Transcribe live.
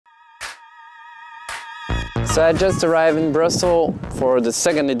So I just arrived in Brussels for the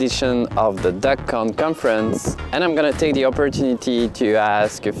second edition of the DuckCon conference, and I'm gonna take the opportunity to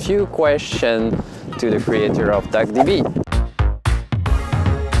ask a few questions to the creator of DuckDB.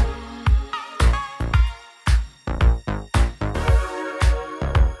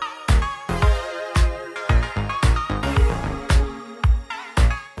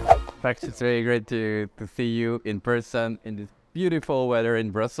 In fact, it's very great to see you in person in this beautiful weather in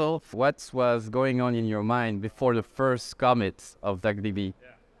Brussels. What was going on in your mind before the first commit of DuckDB?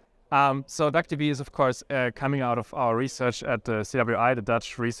 So DuckDB is, of course, coming out of our research at the CWI, the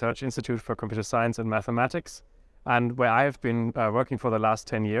Dutch Research Institute for Computer Science and Mathematics, and where I have been working for the last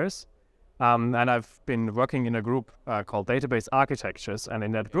 10 years. And I've been working in a group called Database Architectures. And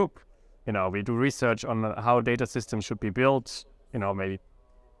in that group, we do research on how data systems should be built, maybe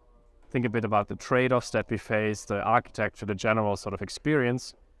think a bit about the trade-offs that we face, the architecture, the general sort of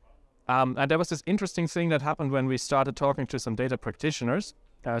experience. And there was this interesting thing that happened when we started talking to some data practitioners,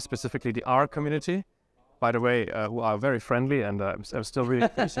 specifically the R community, by the way, who are very friendly, and I'm still really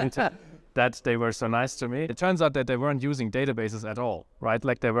appreciative that they were so nice to me. It turns out that they weren't using databases at all, right?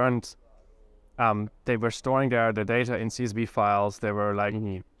 Like they weren't, they were storing their data in CSV files. They were like,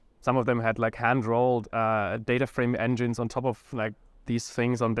 some of them had like hand-rolled data frame engines on top of like these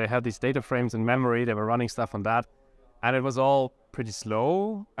things they had these data frames in memory. They were running stuff on that, and it was all pretty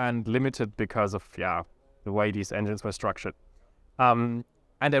slow and limited because of the way these engines were structured. And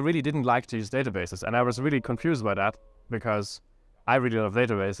I really didn't like to use databases, and I was really confused by that because I really love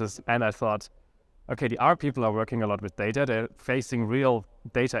databases, and I thought, okay, the R people are working a lot with data. They're facing real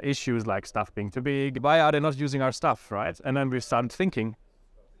data issues like stuff being too big. Why are they not using our stuff, right? And then we started thinking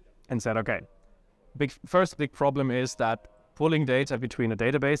and said, okay, first big problem is that pulling data between a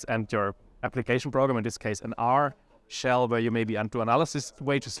database and your application program, in this case an R shell where you maybe do analysis, is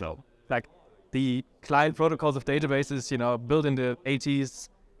way too slow. Like the client protocols of databases, built in the 80s,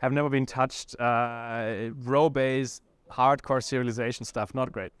 have never been touched, row-based, hardcore serialization stuff,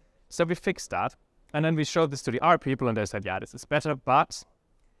 not great. So we fixed that, and then we showed this to the R people, and they said, yeah, this is better, but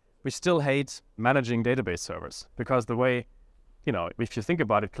we still hate managing database servers, because the way, if you think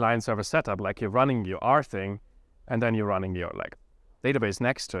about it, client-server setup, like you're running your R thing, and then you're running your database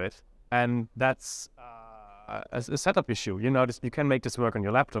next to it, and that's a setup issue. You can make this work on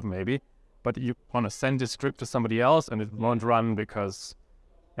your laptop maybe, but you want to send this script to somebody else, and it won't run because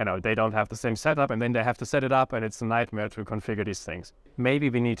they don't have the same setup, and then they have to set it up, and it's a nightmare to configure these things. Maybe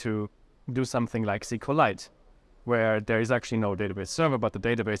we need to do something like SQLite, where there is actually no database server, but the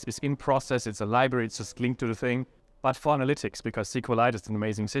database is in process. It's a library. It's just linked to the thing. But for analytics, because SQLite is an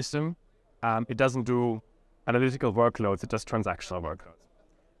amazing system, it doesn't do analytical workloads, it does transactional workloads.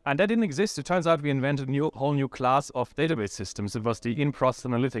 And that didn't exist. It turns out we invented a whole new class of database systems. It was the in-process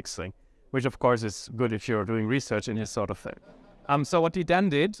analytics thing, which of course is good if you're doing research in this sort of thing. So what we then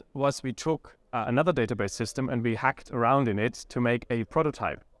did was we took another database system and we hacked around in it to make a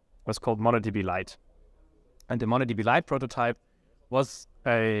prototype. It was called MongoDB Lite. And the MongoDB Lite prototype was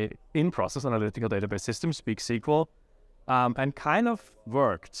a in-process analytical database system, speaks SQL, and kind of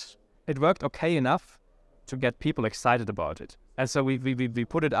worked. It worked okay enough to get people excited about it. And so we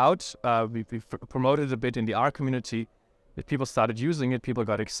put it out, we promoted it a bit in the R community. People started using it, people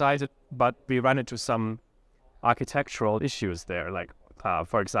got excited, but we ran into some architectural issues there. Like,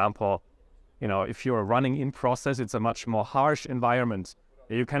 for example, if you're running in process, it's a much more harsh environment.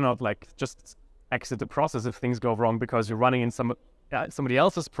 You cannot just exit the process if things go wrong because you're running in somebody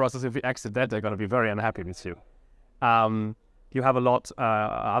else's process. If you exit that, they're going to be very unhappy with you. You have a lot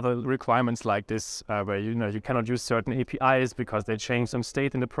other requirements like this, where you cannot use certain APIs because they change some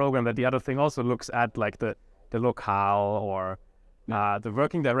state in the program that the other thing also looks at, like the locale or the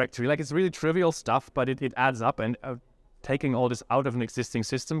working directory. Like, it's really trivial stuff, but it adds up, and taking all this out of an existing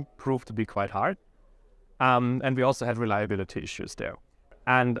system proved to be quite hard. And we also had reliability issues there.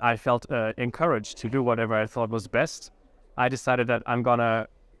 And I felt encouraged to do whatever I thought was best. I decided that I'm gonna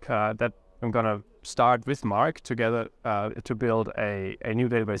start with Mark together to build a new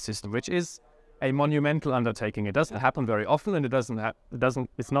database system, which is a monumental undertaking. It doesn't happen very often, and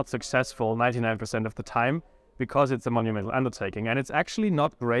it's not successful 99% of the time because it's a monumental undertaking. And it's actually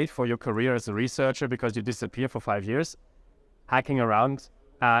not great for your career as a researcher because you disappear for 5 years hacking around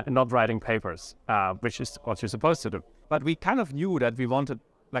and not writing papers, which is what you're supposed to do. But we kind of knew that we wanted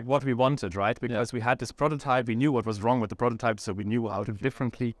what we wanted, right? Because we had this prototype, we knew what was wrong with the prototype, so we knew how to do it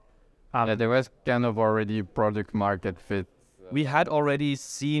differently. There was kind of already product market fit. We had already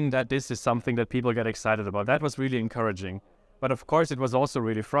seen that this is something that people get excited about. That was really encouraging. But of course, it was also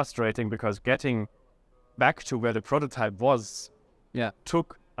really frustrating because getting back to where the prototype was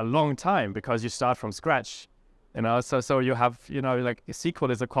took a long time because you start from scratch. You know, so you have, you know, like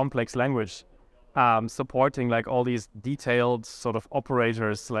SQL is a complex language, supporting like all these detailed sort of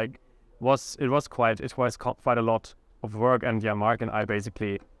operators. Like, it was quite a lot of work. And yeah, Mark and I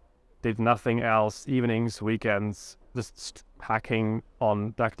basically did nothing else, evenings, weekends, just hacking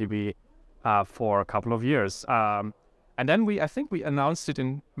on DuckDB for a couple of years. And then I think we announced it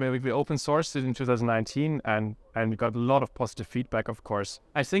maybe we open sourced it in 2019, and we got a lot of positive feedback, of course.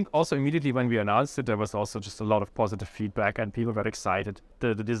 I think also immediately when we announced it, there was also just a lot of positive feedback and people got excited.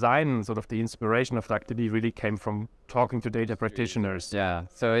 The design, sort of the inspiration of DuckDB really came from talking to data practitioners. Yeah,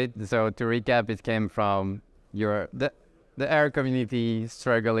 so to recap, it came from the R community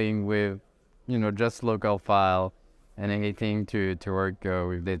struggling with, you know, just local file and anything to work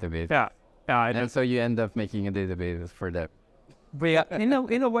with database. Yeah. And so you end up making a database for them.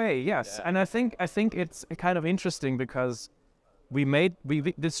 In a way, yes. Yeah. And I think it's kind of interesting because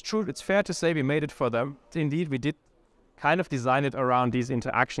it's true, it's fair to say we made it for them. Indeed, we did kind of design it around these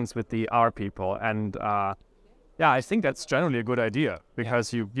interactions with the R people. And I think that's generally a good idea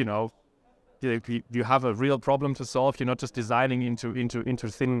because you have a real problem to solve. You're not just designing into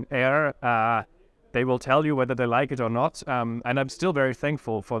thin air. They will tell you whether they like it or not. And I'm still very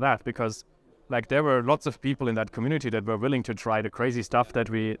thankful for that because like there were lots of people in that community that were willing to try the crazy stuff that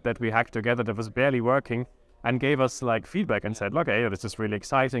we hacked together that was barely working and gave us like feedback and said, look, hey, this is really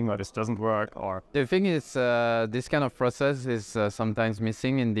exciting or this doesn't work. Or the thing is, this kind of process is sometimes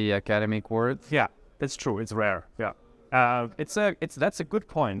missing in the academic world. Yeah, that's true. It's rare. Yeah, that's a good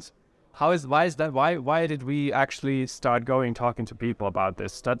point. Why is that? Why did we actually start talking to people about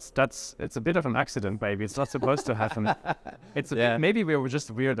this? It's a bit of an accident, maybe. It's not supposed to happen. Maybe we were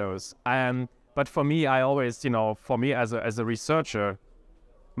just weirdos. But for me, I always, for me as a researcher,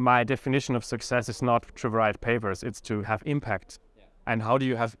 my definition of success is not to write papers, it's to have impact. Yeah. And how do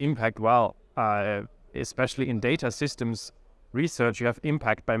you have impact? Well, especially in data systems research, you have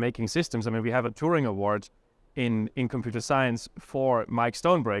impact by making systems. I mean, we have a Turing Award in computer science for Mike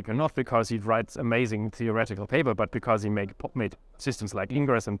Stonebreaker, not because he writes amazing theoretical paper, but because he made systems like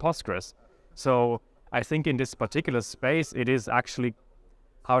Ingress and Postgres. So I think in this particular space, it is actually,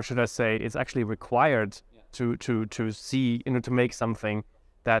 how should I say, it's actually required to see, to make something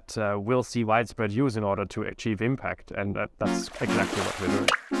that will see widespread use in order to achieve impact. And that's exactly what we're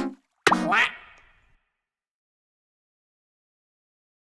doing.